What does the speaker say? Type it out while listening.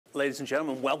ladies and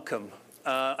gentlemen, welcome.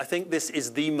 I think this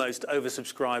is the most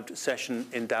oversubscribed session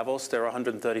in Davos. There are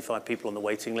 135 people on the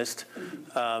waiting list.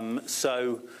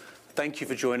 So thank you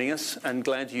for joining us, and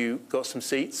glad you got some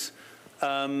seats.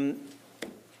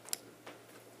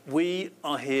 We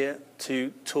are here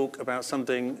to talk about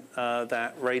something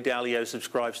that Ray Dalio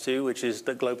subscribes to, which is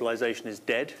that globalization is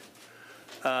dead,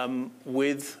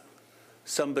 with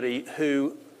somebody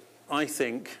who I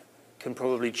think can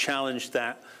probably challenge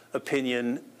that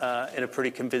opinion in a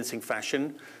pretty convincing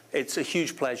fashion. It's a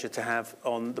huge pleasure to have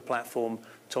on the platform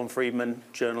Tom Friedman,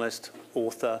 journalist,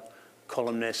 author,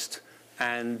 columnist,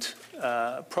 and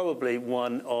probably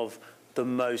one of the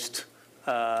most,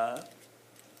 the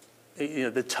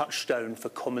touchstone for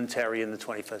commentary in the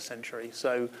 21st century.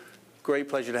 So great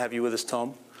pleasure to have you with us,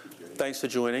 Tom. Thanks for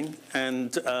joining.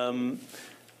 And,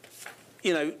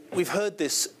 we've heard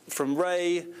this from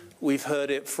Ray. We've heard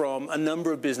it from a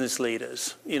number of business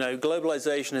leaders.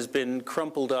 Globalization has been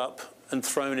crumpled up and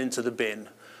thrown into the bin.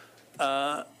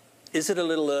 Is it a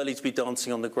little early to be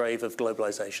dancing on the grave of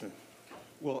globalization?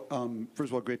 Well, first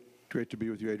of all, great to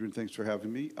be with you, Adrian. Thanks for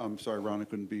having me. I'm sorry Ronna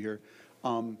couldn't be here.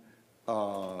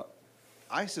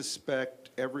 I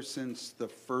suspect ever since the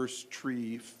first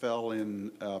tree fell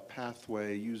in a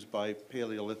pathway used by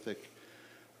Paleolithic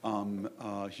Homo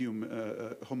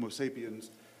sapiens,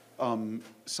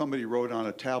 somebody wrote on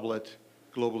a tablet,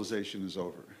 globalization is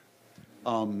over.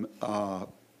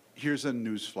 Here's a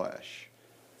news flash.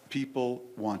 People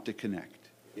want to connect.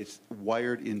 It's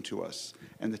wired into us.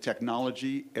 And the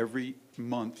technology every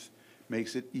month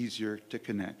makes it easier to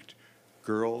connect.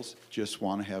 Girls just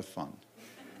want to have fun.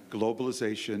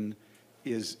 Globalization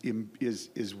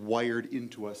is wired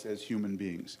into us as human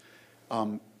beings.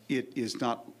 It is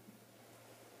not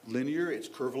linear, it's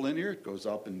curvilinear, it goes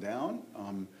up and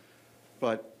down.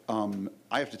 But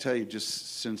I have to tell you,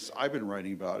 just since I've been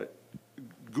writing about it,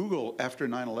 Google after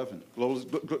 9/11,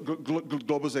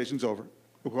 globalization's over.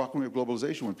 How can we have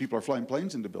globalization when people are flying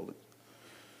planes into buildings?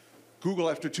 Google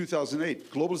after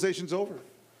 2008, globalization's over.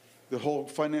 The whole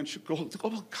the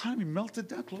global economy melted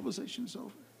down, globalization's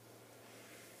over.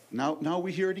 Now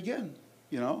we hear it again,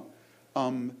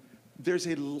 There's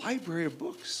a library of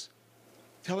books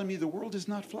telling me the world is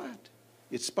not flat.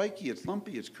 It's spiky, it's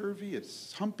lumpy, it's curvy,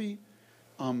 it's humpy.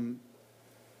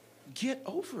 Get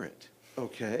over it,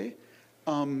 okay?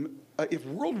 If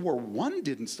World War I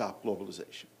didn't stop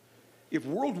globalization, if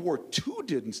World War II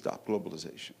didn't stop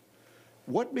globalization,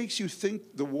 what makes you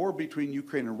think the war between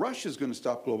Ukraine and Russia is going to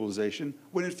stop globalization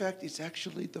when in fact it's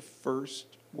actually the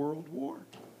First World War?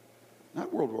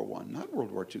 Not World War I, not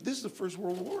World War II. This is the First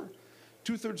World War.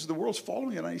 2/3 of the world's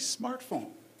following it on a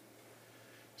smartphone.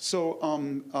 So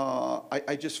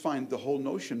I just find the whole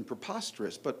notion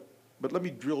preposterous. But let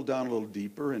me drill down a little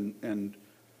deeper and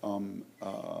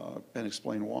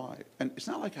explain why. And it's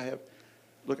not like I have.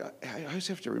 Look, I always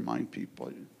have to remind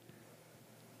people.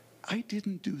 I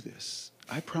didn't do this.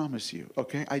 I promise you.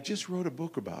 Okay, I just wrote a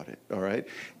book about it. All right,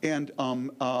 and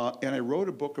I wrote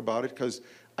a book about it because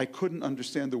I couldn't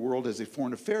understand the world as a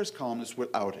foreign affairs columnist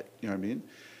without it. You know what I mean?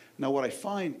 Now, what I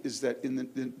find is that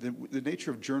the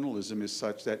nature of journalism is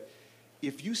such that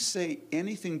if you say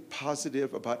anything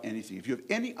positive about anything, if you have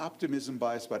any optimism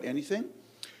bias about anything,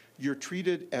 you're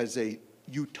treated as a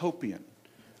utopian.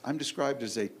 I'm described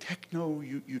as a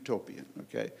techno-utopian,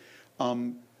 okay?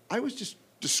 I was just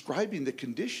describing the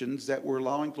conditions that were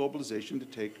allowing globalization to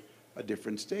take a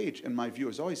different stage. And my view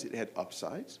is always it had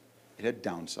upsides, it had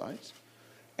downsides.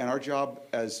 And our job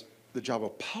as the job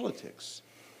of politics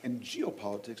and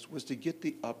geopolitics was to get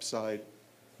the upside,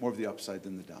 more of the upside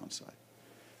than the downside.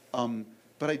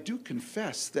 But I do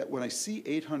confess that when I see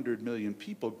 800 million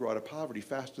people grow out of poverty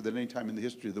faster than any time in the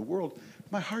history of the world,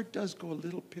 my heart does go a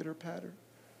little pitter-patter,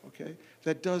 okay?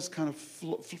 That does kind of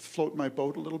float my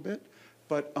boat a little bit.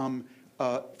 But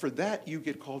for that, you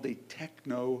get called a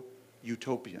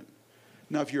techno-utopian.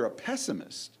 Now, if you're a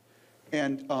pessimist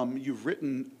and you've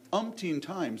written umpteen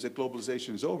times that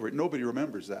globalization is over, nobody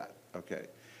remembers that, okay?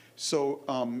 So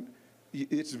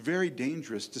it's very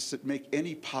dangerous to make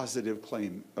any positive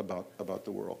claim about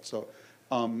the world. So,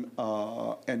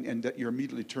 and that you're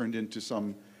immediately turned into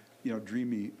some,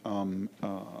 dreamy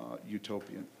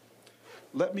utopian.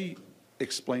 Let me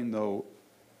explain, though,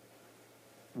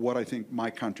 what I think my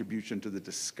contribution to the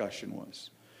discussion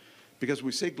was. Because when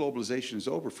we say globalization is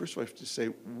over, first of all, I have to say,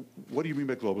 what do you mean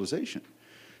by globalization?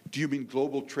 Do you mean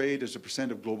global trade as a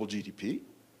percent of global GDP?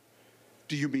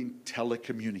 Do you mean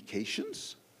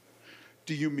telecommunications?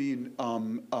 Do you mean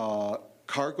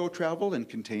cargo travel and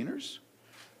containers?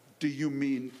 Do you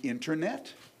mean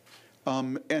internet?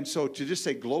 And so to just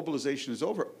say globalization is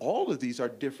over, all of these are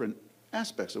different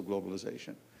aspects of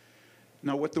globalization.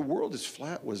 Now, what the world is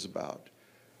flat was about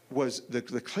was the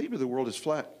claim of the world is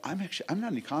flat. I'm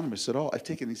not an economist at all. I've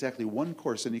taken exactly one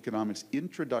course in economics,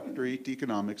 introductory to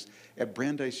economics, at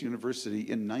Brandeis University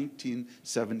in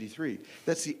 1973.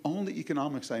 That's the only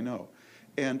economics I know.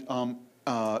 And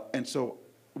so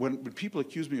when people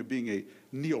accuse me of being a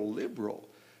neoliberal,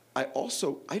 I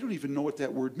don't even know what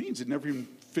that word means. It never even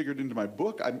figured into my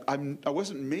book. I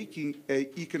wasn't making an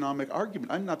economic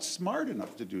argument. I'm not smart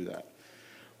enough to do that.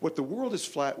 What the world is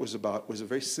flat was about was a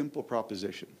very simple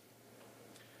proposition.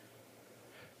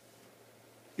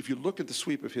 If you look at the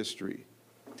sweep of history,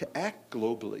 to act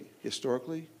globally,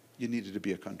 historically, you needed to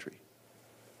be a country.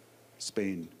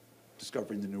 Spain,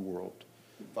 discovering the New World,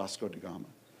 Vasco da Gama.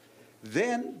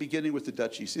 Then, beginning with the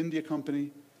Dutch East India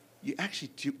Company, you actually,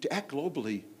 to act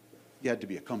globally, you had to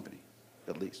be a company,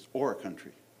 at least, or a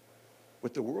country.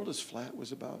 What the world is flat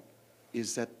was about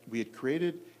is that we had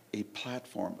created a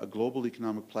platform, a global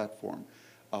economic platform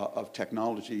of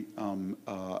technology and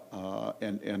a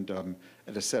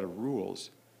set of rules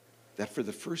that for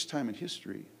the first time in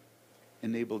history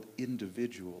enabled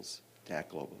individuals to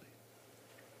act globally.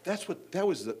 That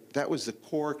was the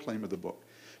core claim of the book.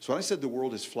 So when I said the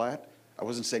world is flat, I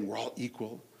wasn't saying we're all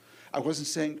equal. I wasn't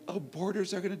saying, oh,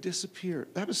 borders are going to disappear.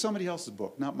 That was somebody else's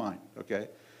book, not mine, okay?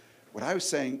 What I was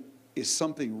saying is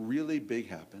something really big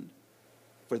happened.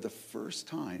 For the first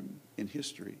time in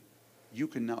history, you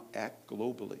can now act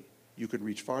globally. You can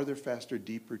reach farther, faster,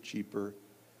 deeper, cheaper,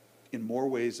 in more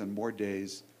ways and more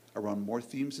days, around more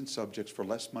themes and subjects for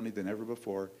less money than ever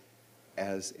before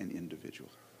as an individual.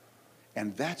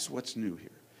 And that's what's new here.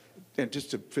 And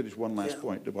just to finish one last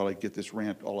point while I get this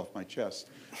rant all off my chest.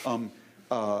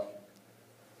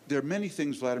 There are many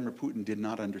things Vladimir Putin did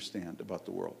not understand about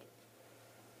the world.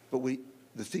 But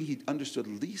the thing he understood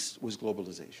least was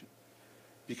globalization.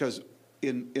 Because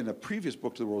in a previous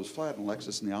book, The World is Flat, in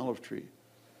Lexus and the Olive Tree,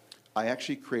 I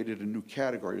actually created a new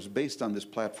category. It was based on this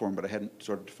platform, but I hadn't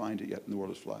sort of defined it yet in The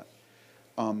World is Flat,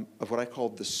 of what I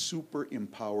called the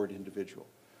super-empowered individual.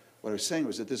 What I was saying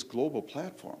was that this global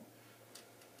platform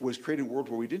was creating a world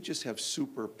where we didn't just have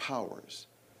superpowers.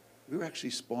 We were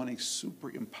actually spawning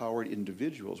super-empowered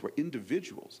individuals, where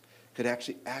individuals could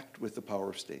actually act with the power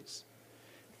of states.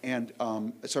 And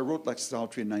so I wrote Lexus and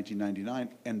Olive Tree in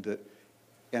 1999,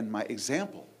 and my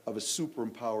example of a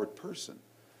super-empowered person,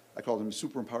 I called him a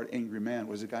super-empowered angry man,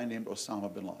 was a guy named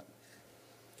Osama bin Laden.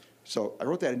 So I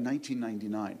wrote that in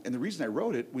 1999. And the reason I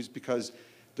wrote it was because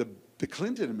the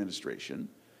Clinton administration,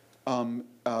 when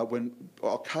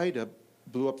al-Qaeda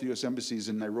blew up the US embassies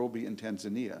in Nairobi and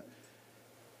Tanzania,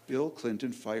 Bill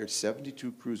Clinton fired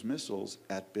 72 cruise missiles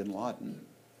at bin Laden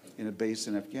in a base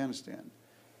in Afghanistan.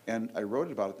 And I wrote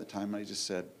about it at the time, and I just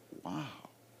said, wow.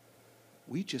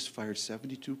 We just fired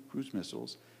 72 cruise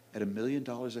missiles at $1 million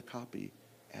a copy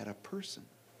at a person.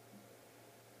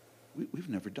 We've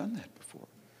never done that before.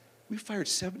 We fired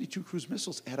 72 cruise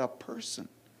missiles at a person.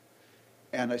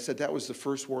 And I said that was the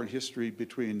first war in history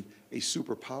between a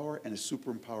superpower and a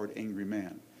super-empowered angry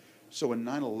man. So when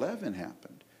 9/11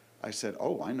 happened, I said,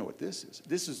 oh, I know what this is.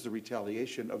 This is the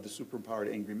retaliation of the super-empowered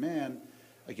angry man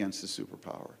against the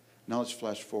superpower. Now let's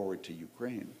flash forward to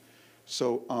Ukraine.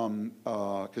 So,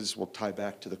 because this will tie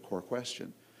back to the core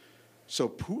question. So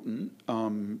Putin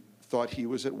thought he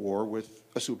was at war with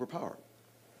a superpower.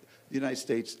 The United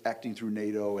States acting through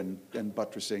NATO and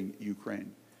buttressing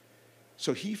Ukraine.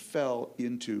 So he fell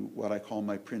into what I call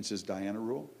my Princess Diana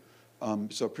rule.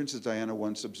 So Princess Diana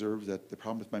once observed that the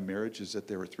problem with my marriage is that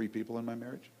there were 3 people in my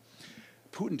marriage.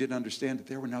 Putin didn't understand that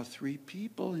there were now 3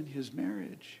 people in his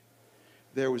marriage.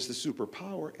 There was the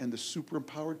superpower and the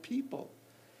super-empowered people.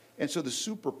 And so the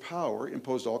superpower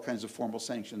imposed all kinds of formal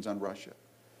sanctions on Russia.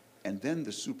 And then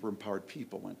the super-empowered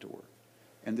people went to work.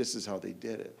 And this is how they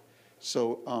did it.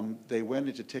 So they went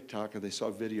into TikTok and they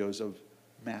saw videos of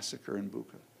massacre in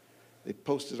Bucha. They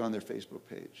posted on their Facebook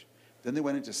page. Then they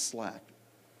went into Slack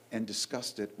and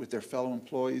discussed it with their fellow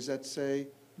employees at, say,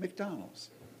 McDonald's.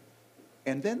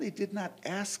 And then they did not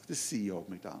ask the CEO of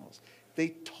McDonald's. They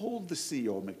told the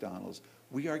CEO of McDonald's,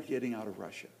 we are getting out of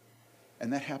Russia.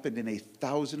 And that happened in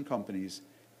 1,000 companies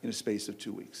in a space of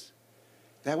 2 weeks.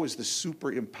 That was the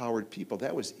super-empowered people.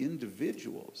 That was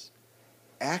individuals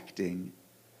acting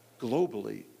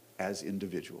globally as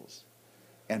individuals.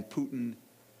 And Putin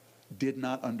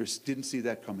didn't see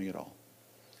that coming at all.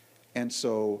 And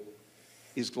so,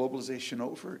 is globalization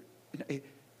over?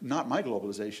 Not my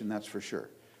globalization, that's for sure.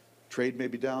 Trade may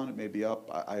be down, it may be up,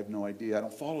 I have no idea. I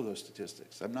don't follow those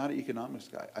statistics. I'm not an economics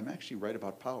guy. I'm actually right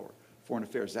about power, foreign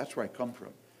affairs. That's where I come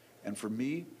from. And for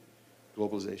me,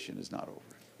 globalization is not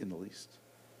over in the least.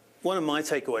 One of my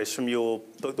takeaways from your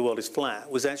book, The World is Flat,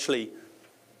 was actually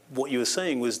what you were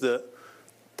saying was that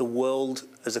the world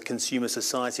as a consumer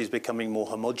society is becoming more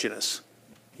homogenous.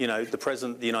 You know, the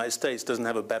President of the United States doesn't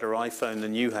have a better iPhone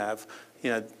than you have.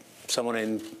 You know, someone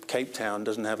in Cape Town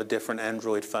doesn't have a different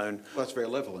Android phone. Well, that's very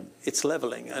leveling. It's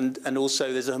leveling. And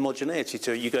also there's a homogeneity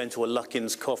to it. You go into a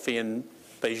Luckin's coffee in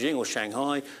Beijing or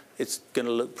Shanghai, it's going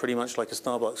to look pretty much like a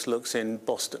Starbucks looks in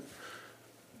Boston.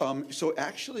 So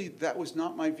actually, that was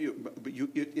not my view, but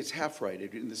it's half right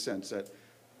in the sense that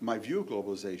my view of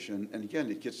globalization, and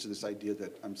again, it gets to this idea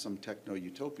that I'm some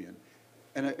techno-utopian,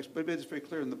 but it's very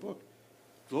clear in the book,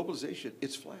 globalization,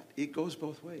 it's flat. It goes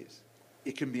both ways.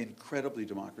 It can be incredibly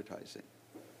democratizing.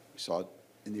 We saw it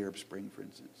in the Arab Spring, for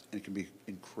instance, and it can be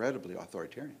incredibly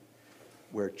authoritarian,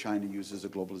 where China uses a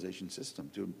globalization system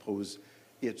to impose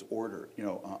its order,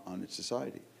 on its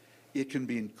society. It can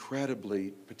be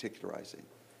incredibly particularizing.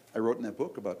 I wrote in that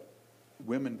book about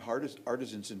women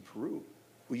artisans in Peru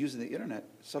who, using the internet,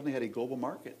 suddenly had a global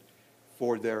market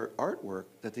for their artwork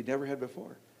that they never had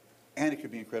before. And it can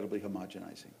be incredibly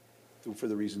homogenizing. For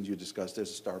the reasons you discussed,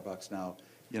 there's a Starbucks now,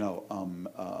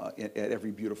 at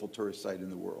every beautiful tourist site in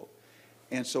the world.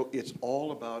 And so it's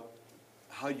all about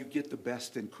how you get the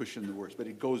best and cushion the worst, but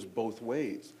it goes both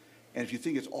ways. And if you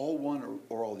think it's all one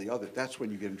or all the other, that's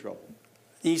when you get in trouble.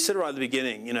 You said right at the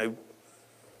beginning,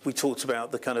 we talked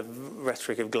about the kind of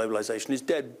rhetoric of globalization is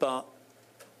dead, but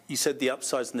you said the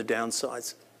upsides and the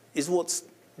downsides. Is what's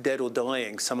dead or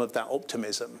dying some of that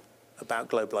optimism about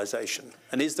globalization?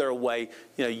 And is there a way,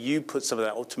 you put some of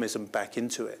that optimism back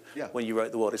into it when you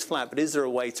wrote The World is Flat, but is there a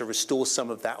way to restore some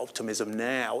of that optimism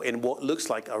now in what looks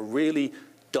like a really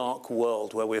dark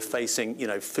world where we're facing,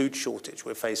 food shortage,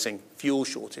 we're facing fuel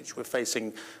shortage, we're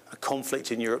facing a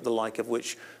conflict in Europe, the like of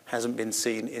which hasn't been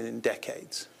seen in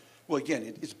decades? Well,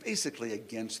 again, it's basically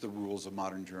against the rules of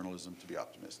modern journalism to be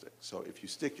optimistic. So if you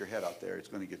stick your head out there, it's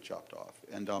going to get chopped off.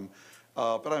 And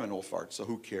but I'm an old fart, so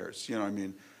who cares? You know what I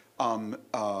mean?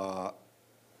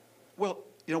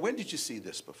 When did you see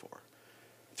this before?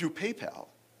 Through PayPal.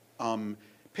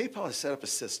 PayPal has set up a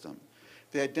system.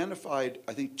 They identified,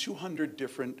 I think, 200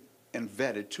 different and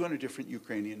vetted 200 different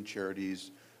Ukrainian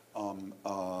charities, empowerment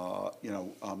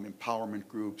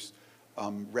groups,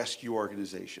 rescue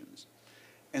organizations.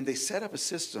 And they set up a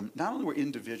system. Not only were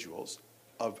individuals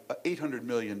of 800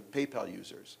 million PayPal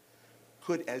users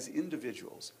could, as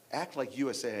individuals, act like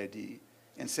USAID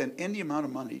and send any amount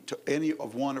of money to any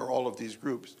of one or all of these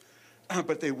groups,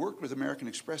 but they worked with American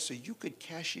Express so you could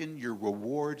cash in your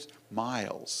rewards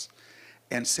miles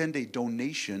and send a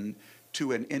donation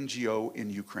to an NGO in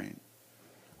Ukraine.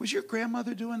 Was your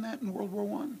grandmother doing that in World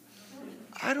War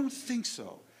I? I don't think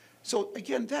so. So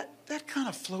again, that kind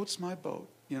of floats my boat.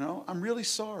 I'm really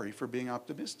sorry for being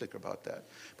optimistic about that,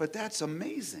 but that's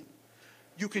amazing.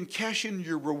 You can cash in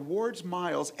your rewards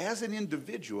miles as an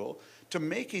individual to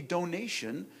make a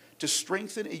donation to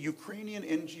strengthen a Ukrainian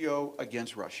NGO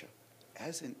against Russia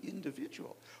as an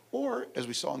individual. Or, as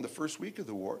we saw in the first week of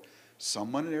the war,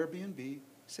 someone at Airbnb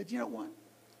said, you know what,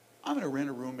 I'm going to rent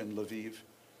a room in Lviv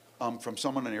from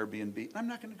someone on Airbnb, and I'm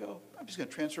not going to go. I'm just going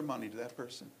to transfer money to that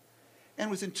person.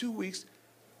 And within 2 weeks,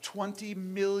 $20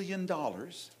 million,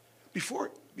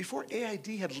 before AID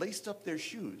had laced up their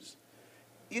shoes,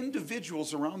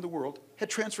 individuals around the world had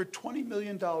transferred $20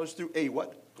 million through a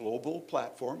global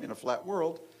platform in a flat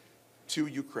world to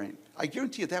Ukraine. I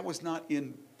guarantee you that was not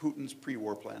in Putin's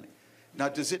pre-war planning. Now,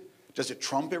 does it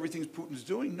trump everything Putin's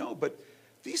doing? No, but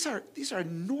these are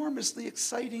enormously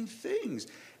exciting things.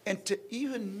 And to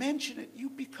even mention it, you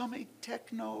become a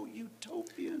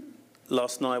techno-utopian.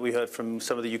 Last night we heard from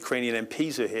some of the Ukrainian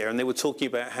MPs who are here, and they were talking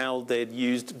about how they'd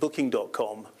used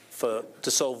Booking.com to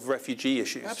solve refugee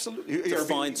issues. Absolutely. To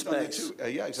find space.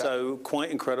 Yeah, exactly. So quite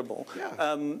incredible.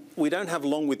 Yeah. We don't have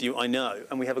long with you, I know,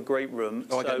 and we have a great room.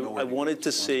 So I wanted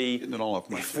to see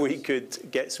if we could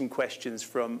get some questions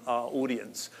from our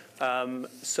audience.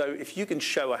 So if you can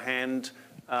show a hand,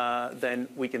 then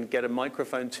we can get a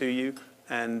microphone to you.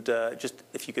 And just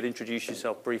if you could introduce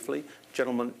yourself briefly.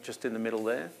 Gentleman just in the middle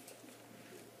there.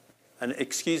 And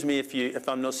excuse me if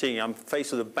I'm not seeing you. I'm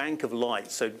faced with a bank of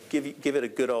light, so give it a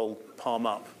good old palm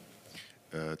up.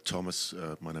 Thomas,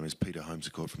 my name is Peter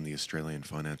Holmescourt from the Australian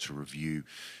Financial Review.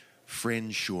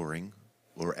 Friend shoring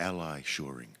or ally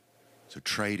shoring? So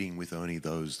trading with only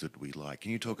those that we like.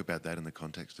 Can you talk about that in the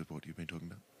context of what you've been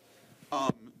talking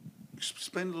about?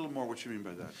 Explain a little more what you mean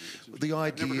by that.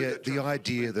 The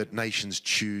idea that nations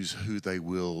choose who they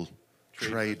will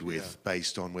trade with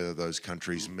based on whether those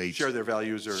countries share their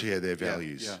values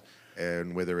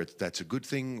and whether that's a good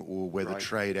thing or whether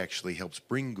trade actually helps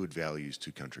bring good values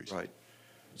to countries. Right.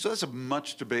 So that's a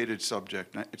much debated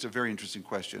subject. It's a very interesting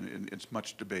question, and it's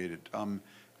much debated.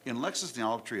 in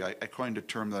lexicology, I coined a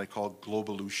term that I called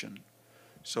globalution.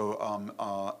 So,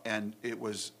 and it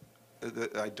was,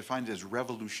 I defined it as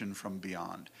revolution from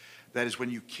beyond. That is, when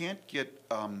you can't get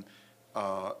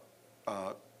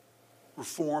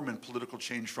reform and political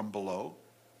change from below,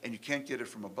 and you can't get it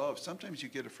from above, sometimes you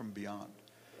get it from beyond.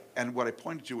 And what I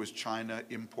pointed to was China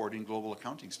importing global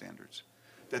accounting standards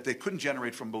that they couldn't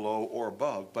generate from below or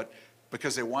above, but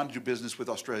because they wanted to do business with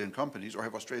Australian companies or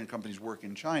have Australian companies work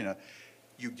in China,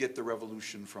 you get the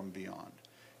revolution from beyond.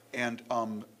 And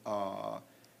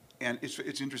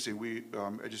it's interesting. We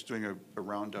are just doing a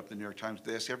roundup in the New York Times.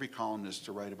 They ask every columnist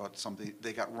to write about something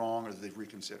they got wrong or that they've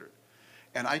reconsidered.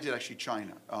 And I did actually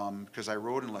China, because I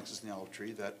wrote in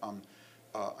Lexicology that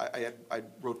I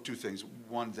wrote two things.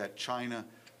 One, that China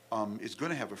is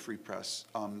going to have a free press.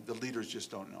 The leaders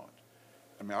just don't know it.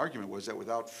 And my argument was that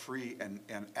without free and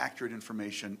accurate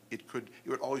information, it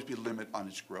would always be a limit on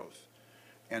its growth.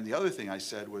 And the other thing I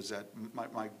said was that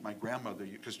my grandmother,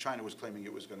 because China was claiming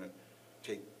it was going to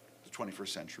take the 21st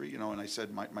century, and I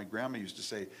said my grandma used to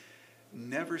say,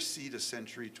 never cede a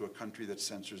century to a country that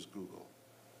censors Google.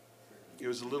 It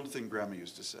was a little thing Grandma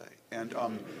used to say.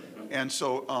 And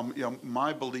so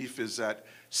my belief is that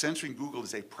censoring Google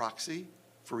is a proxy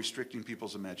for restricting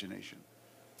people's imagination,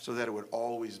 so that it would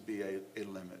always be a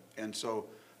limit. And so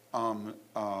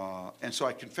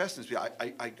I confess this.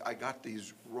 I got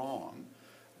these wrong,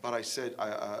 but I said,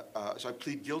 so I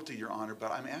plead guilty, Your Honor,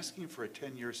 but I'm asking for a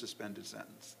 10-year suspended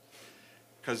sentence.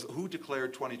 Because who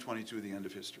declared 2022 the end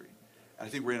of history? And I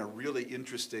think we're in a really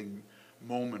interesting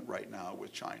moment right now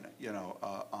with China,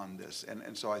 on this.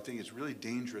 And so I think it's really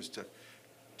dangerous to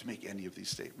make any of these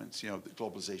statements. That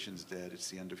globalization is dead, it's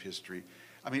the end of history.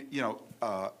 I mean,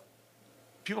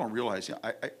 people don't realize,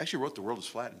 I actually wrote The World is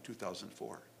Flat in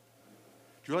 2004. Do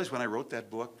you realize when I wrote that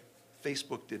book,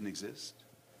 Facebook didn't exist?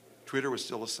 Twitter was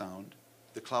still a sound.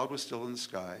 The cloud was still in the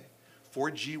sky.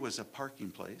 4G was a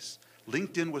parking place.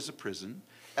 LinkedIn was a prison.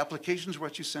 Applications were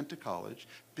what you sent to college.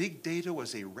 Big data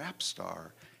was a rap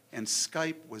star. And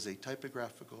Skype was a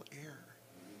typographical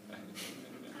error.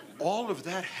 All of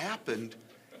that happened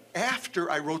after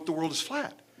I wrote The World is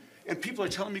Flat. And people are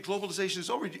telling me globalization is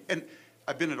over. And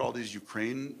I've been at all these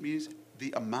Ukraine meetings.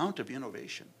 The amount of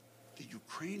innovation the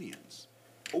Ukrainians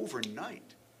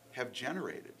overnight have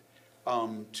generated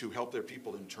to help their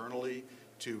people internally,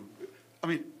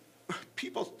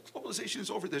 globalization is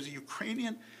over. There's a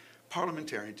Ukrainian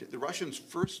parliamentarian. The Russians'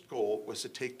 first goal was to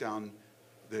take down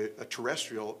a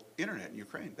terrestrial internet in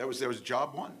Ukraine. That was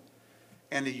job one.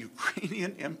 And a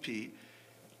Ukrainian MP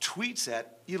tweets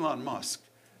at Elon Musk,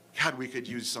 God, we could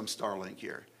use some Starlink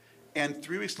here. And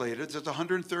 3 weeks later, there's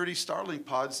 130 Starlink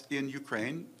pods in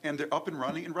Ukraine, and they're up and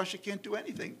running, and Russia can't do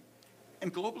anything.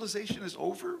 And globalization is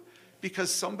over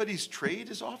because somebody's trade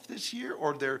is off this year,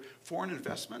 or their foreign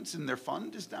investments in their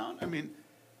fund is down. I mean,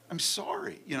 I'm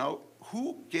sorry,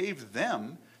 who gave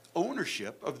them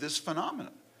ownership of this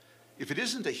phenomenon? If it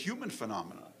isn't a human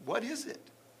phenomenon, what is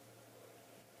it?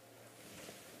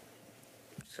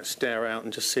 Just stare out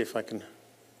and just see if I can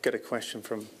get a question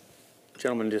from the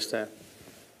gentleman just there.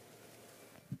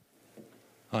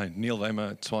 Hi, Neil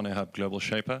Lehmer, Tswane Hub Global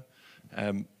Shaper.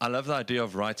 I love the idea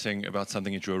of writing about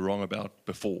something that you were wrong about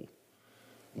before.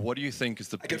 What do you think is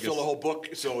the biggest... I can fill the whole book,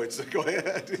 so it's... Go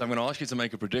ahead. So I'm going to ask you to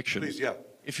make a prediction. Please, yeah.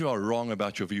 If you are wrong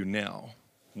about your view now,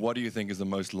 what do you think is the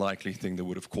most likely thing that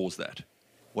would have caused that?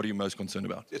 What are you most concerned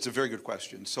about? It's a very good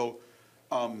question. So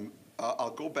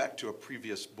I'll go back to a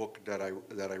previous book that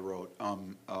I wrote,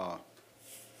 and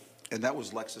that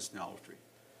was Lexicology,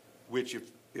 which,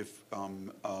 if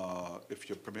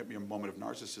you permit me a moment of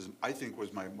narcissism, I think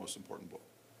was my most important book.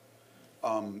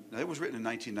 Now, it was written in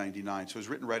 1999, so it was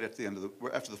written right at the end of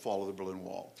after the fall of the Berlin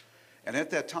Wall. And at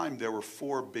that time, there were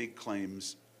 4 big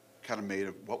claims kind of made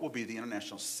of what will be the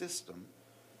international system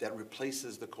that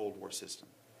replaces the Cold War system.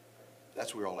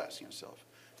 That's what we're all asking ourselves.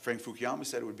 Frank Fukuyama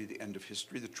said it would be the end of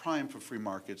history, the triumph of free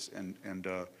markets and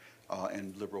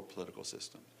liberal political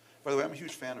systems. By the way, I'm a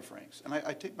huge fan of Frank's, and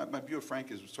I take my view of Frank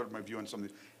is sort of my view on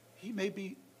something. He may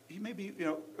be he may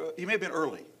have been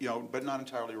early, but not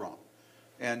entirely wrong.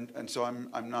 And so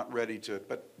I'm not ready to,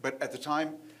 but at the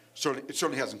time, it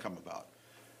certainly hasn't come about.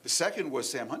 The second was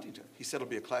Sam Huntington. He said it'll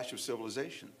be a clash of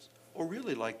civilizations. Oh,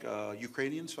 really, like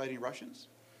Ukrainians fighting Russians?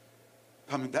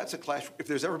 I mean, that's a clash. If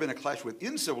there's ever been a clash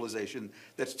within civilization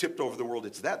that's tipped over the world,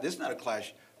 it's that. This is not a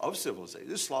clash of civilization.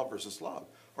 This is Slav versus Slav.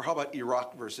 Or how about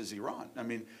Iraq versus Iran? I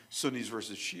mean, Sunnis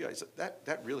versus Shiites.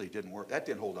 That really didn't work. That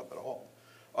didn't hold up at all.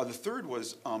 The third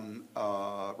was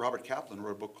Robert Kaplan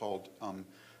wrote a book called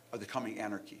The Coming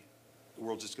Anarchy. The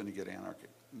world's just going to get anarchic.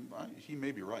 He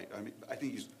may be right. I mean, I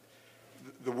think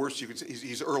the worst you can say,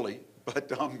 he's early,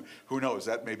 but who knows,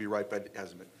 that may be right, but it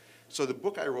hasn't been. So the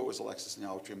book I wrote was Alexis and the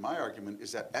Olive Tree. My argument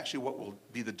is that actually what will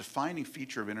be the defining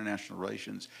feature of international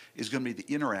relations is going to be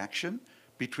the interaction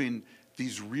between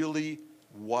these really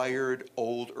wired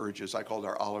old urges, I call it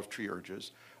our olive tree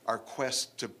urges, our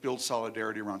quest to build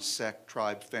solidarity around sect,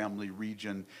 tribe, family,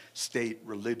 region, state,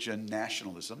 religion,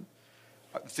 nationalism,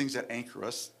 things that anchor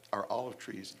us, our olive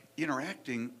trees,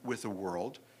 interacting with a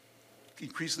world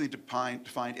increasingly defined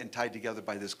and tied together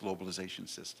by this globalization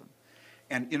system.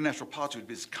 And international politics would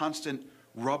be this constant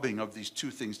rubbing of these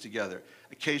two things together.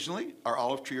 Occasionally, our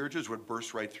olive tree urges would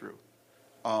burst right through.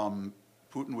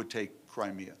 Putin would take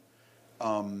Crimea.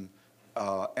 And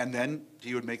then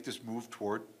he would make this move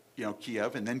toward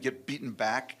Kiev, and then get beaten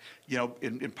back,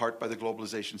 in part by the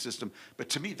globalization system. But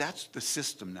to me, that's the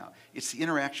system now. It's the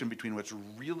interaction between what's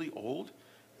really old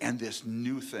and this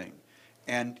new thing.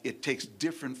 And it takes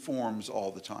different forms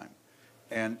all the time.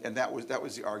 And that was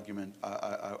the argument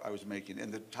I was making.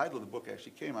 And the title of the book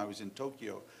actually came, I was in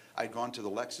Tokyo. I'd gone to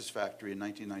the Lexus factory in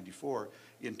 1994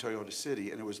 in Toyota City,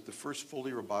 and it was the first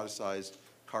fully roboticized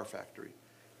car factory.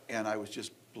 And I was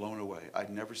just blown away. I'd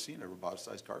never seen a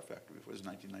roboticized car factory before. It was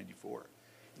 1994.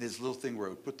 This little thing where I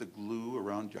would put the glue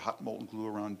around, your hot molten glue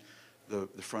around the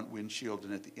front windshield,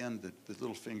 and at the end, the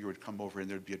little finger would come over,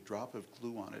 and there'd be a drop of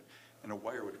glue on it, and a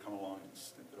wire would come along and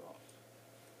snip it off.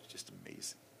 It's just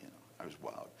amazing. I was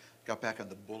wowed. Got back on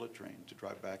the bullet train to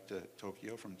drive back to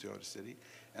Tokyo from Toyota City,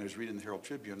 and I was reading the Herald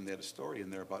Tribune, and they had a story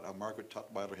in there about how Margaret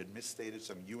Tutwiler had misstated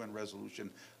some UN resolution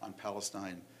on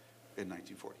Palestine in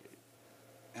 1948.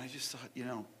 And I just thought,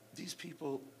 these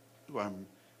people who I'm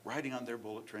riding on their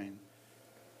bullet train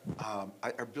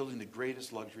are building the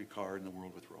greatest luxury car in the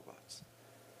world with robots.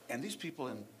 And these people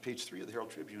in page 3 of the Herald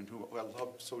Tribune, who I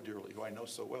love so dearly, who I know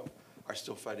so well, are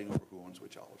still fighting over who owns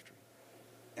which olive tree.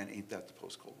 And ain't that the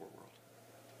post-Cold War world?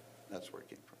 That's where it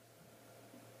came from.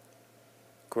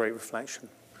 Great reflection.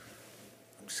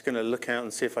 I'm just going to look out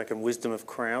and see if I can wisdom of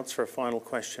crowds for a final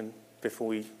question before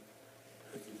we...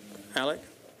 Alec?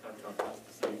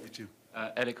 You too.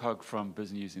 Alec Hogg from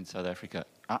Business News in South Africa.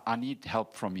 I need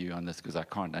help from you on this because I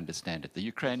can't understand it. The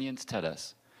Ukrainians tell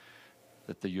us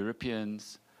that the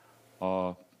Europeans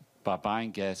are, by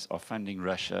buying gas, are funding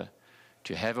Russia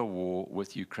to have a war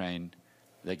with Ukraine.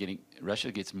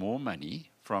 Russia gets more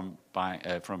money from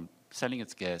selling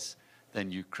its gas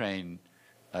than Ukraine,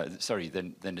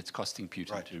 than it's costing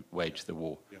Putin to wage the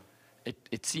war. Yeah.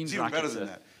 It seems even like better than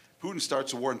that. Putin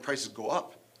starts a war and prices go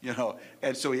up,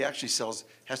 and so he actually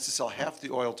has to sell half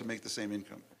the oil to make the same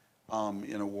income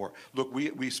in a war. Look,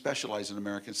 we specialize in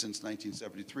America since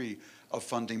 1973 of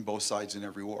funding both sides in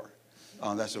every war.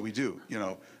 That's what we do.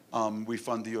 We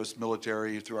fund the U.S.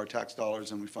 military through our tax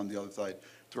dollars, and we fund the other side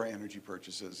through our energy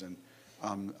purchases. And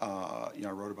I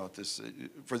wrote about this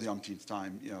for the umpteenth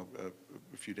time,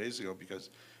 a few days ago, because,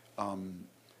 I'm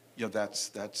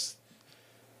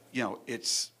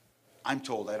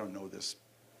told, I don't know this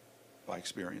by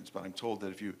experience, but I'm told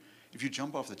that if you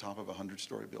jump off the top of a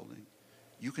 100-story building,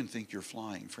 you can think you're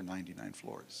flying for 99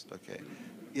 floors, okay?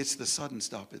 It's the sudden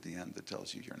stop at the end that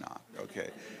tells you you're not,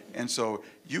 okay? And so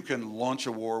you can launch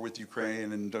a war with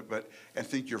Ukraine and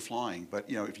think you're flying, but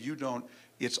if you don't,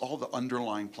 it's all the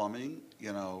underlying plumbing,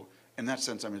 in that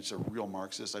sense, it's a real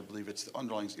Marxist. I believe it's the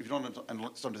underlying, if you don't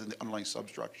understand the underlying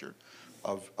substructure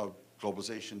of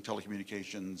globalization,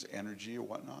 telecommunications, energy, or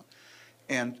whatnot.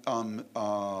 And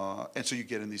so you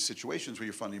get in these situations where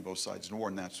you're funding both sides in war,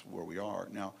 and that's where we are.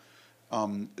 Now,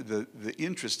 the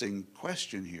interesting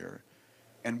question here,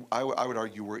 and I would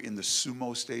argue we're in the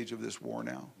sumo stage of this war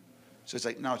now. So it's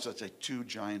like two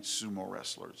giant sumo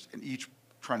wrestlers, and each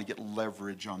trying to get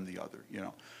leverage on the other,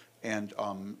 And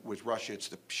with Russia, it's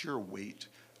the pure weight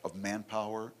of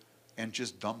manpower and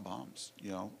just dumb bombs,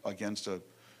 against a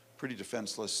pretty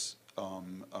defenseless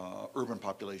urban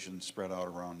population spread out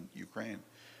around Ukraine.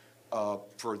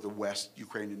 For the West,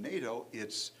 Ukraine and NATO,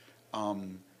 it's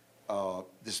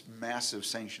this massive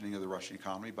sanctioning of the Russian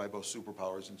economy by both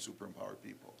superpowers and super-empowered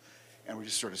people. And we're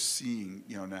just sort of seeing,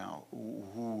 now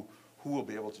who will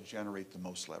be able to generate the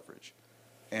most leverage.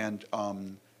 And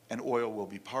oil will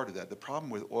be part of that. The problem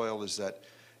with oil is that,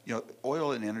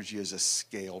 oil and energy is a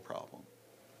scale problem.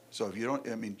 So if you don't,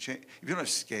 if you don't have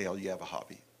scale, you have a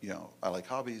hobby. I like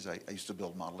hobbies. I used to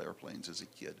build model airplanes as a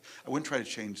kid. I wouldn't try to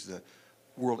change the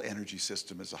world energy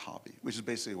system as a hobby, which is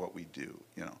basically what we do,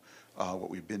 what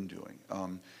we've been doing.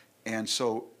 And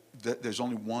so there's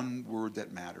only one word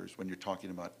that matters when you're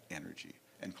talking about energy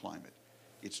and climate.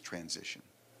 It's transition.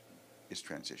 It's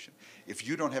transition. If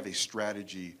you don't have a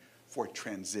strategy for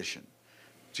transition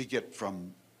to get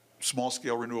from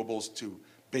small-scale renewables to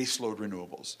baseload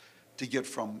renewables, to get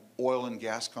from oil and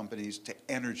gas companies to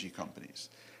energy companies.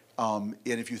 And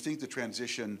if you think the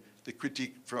transition, the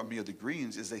critique from me of the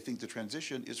Greens is they think the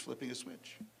transition is flipping a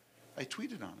switch. I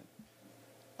tweeted on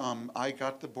it. I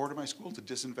got the board of my school to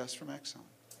disinvest from Exxon.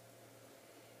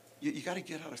 You got to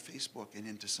get out of Facebook and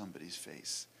into somebody's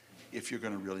face if you're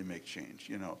going to really make change,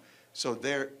 you know. So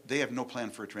they have no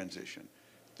plan for a transition.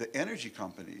 The energy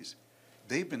companies,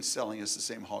 they've been selling us the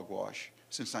same hogwash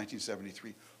since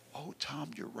 1973. Oh, Tom,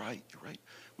 you're right.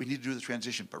 We need to do the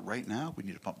transition, but right now we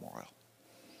need to pump more oil.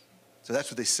 So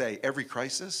that's what they say every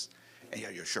crisis. And yeah,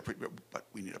 you're sure, but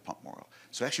we need to pump more oil.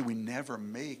 So actually, we never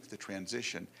make the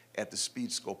transition at the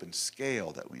speed, scope, and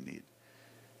scale that we need.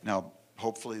 Now,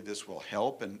 hopefully this will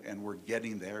help, and we're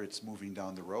getting there. It's moving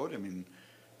down the road. I mean,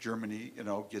 Germany, you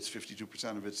know, gets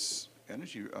 52% of its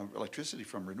energy, electricity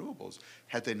from renewables.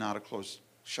 Had they not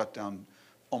shut down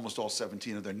almost all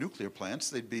 17 of their nuclear plants,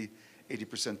 they'd be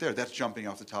 80% there. That's jumping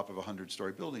off the top of a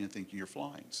 100-story building and thinking you're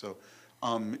flying. So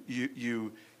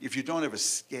if you don't have a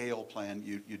scale plan,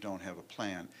 you don't have a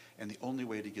plan. And the only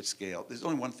way to get scale, there's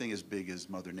only one thing as big as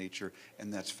Mother Nature,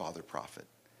 and that's father profit.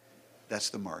 That's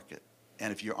the market.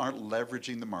 And if you aren't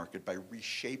leveraging the market by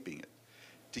reshaping it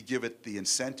to give it the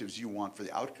incentives you want for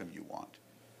the outcome you want,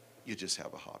 you just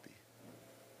have a hobby.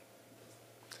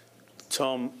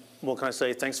 Tom, what can I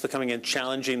say? Thanks for coming in,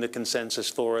 challenging the consensus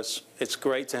for us. It's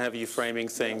great to have you framing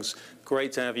things.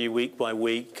 Great to have you week by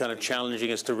week, kind of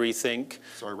challenging us to rethink.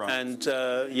 Sorry, Rana. And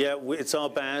yeah, it's our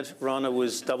bad. Rana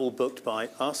was double booked by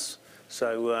us,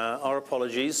 so our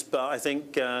apologies. But I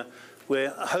think we're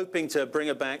hoping to bring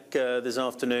her back this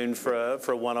afternoon for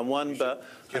a one-on-one. But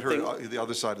Get her the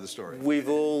other side of the story. We've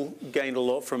all gained a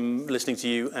lot from listening to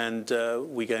you, and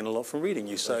we gain a lot from reading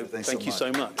you. So thank you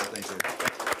so much.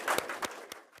 Thanks,